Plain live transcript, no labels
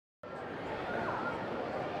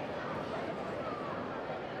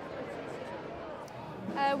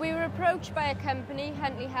We were approached by a company,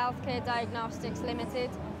 Huntley Healthcare Diagnostics Limited.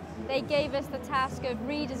 They gave us the task of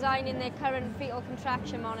redesigning their current fetal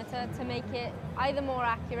contraction monitor to make it either more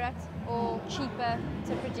accurate or cheaper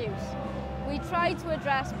to produce. We tried to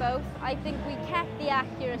address both. I think we kept the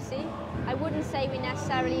accuracy. I wouldn't say we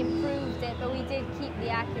necessarily improved it, but we did keep the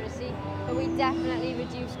accuracy. But we definitely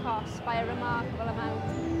reduced costs by a remarkable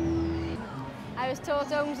amount. I was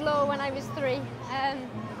taught Ohm's law when I was 3.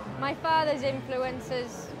 My father's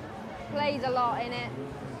influences played a lot in it.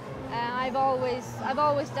 I've always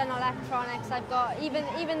done electronics. I've got,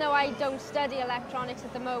 even though I don't study electronics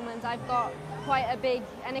at the moment, I've got quite a big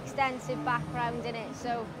and extensive background in it,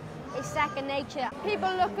 so it's second nature.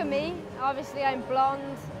 People look at me, obviously I'm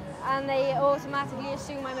blonde, and they automatically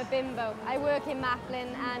assume I'm a bimbo. I work in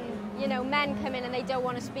Maplin, and you know, men come in and they don't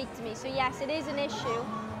want to speak to me, so yes, it is an issue,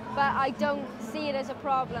 but I don't see it as a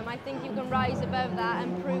problem. I think you can rise above that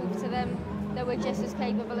and prove to them that we're just as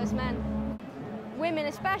capable as men. Women,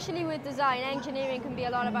 especially with design, engineering can be a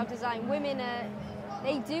lot about design. Women,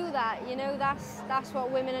 they do that, you know, that's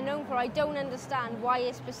what women are known for. I don't understand why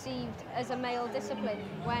it's perceived as a male discipline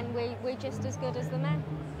when we're just as good as the men.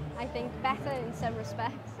 I think better in some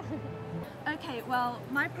respects. Okay, well,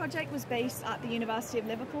 my project was based at the University of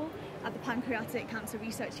Liverpool at the Pancreatic Cancer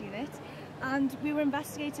Research Unit, and we were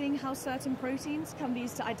investigating how certain proteins can be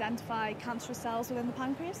used to identify cancerous cells within the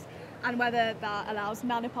pancreas and whether that allows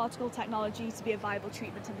nanoparticle technology to be a viable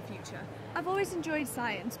treatment in the future. I've always enjoyed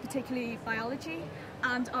science, particularly biology,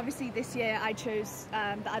 and obviously this year I chose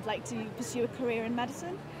that I'd like to pursue a career in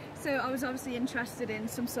medicine. So I was obviously interested in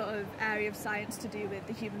some sort of area of science to do with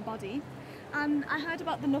the human body. And I heard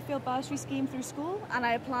about the Nuffield Bursary scheme through school, and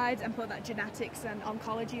I applied and put that genetics and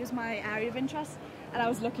oncology as my area of interest, and I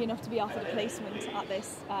was lucky enough to be offered a placement at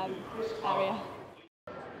this area.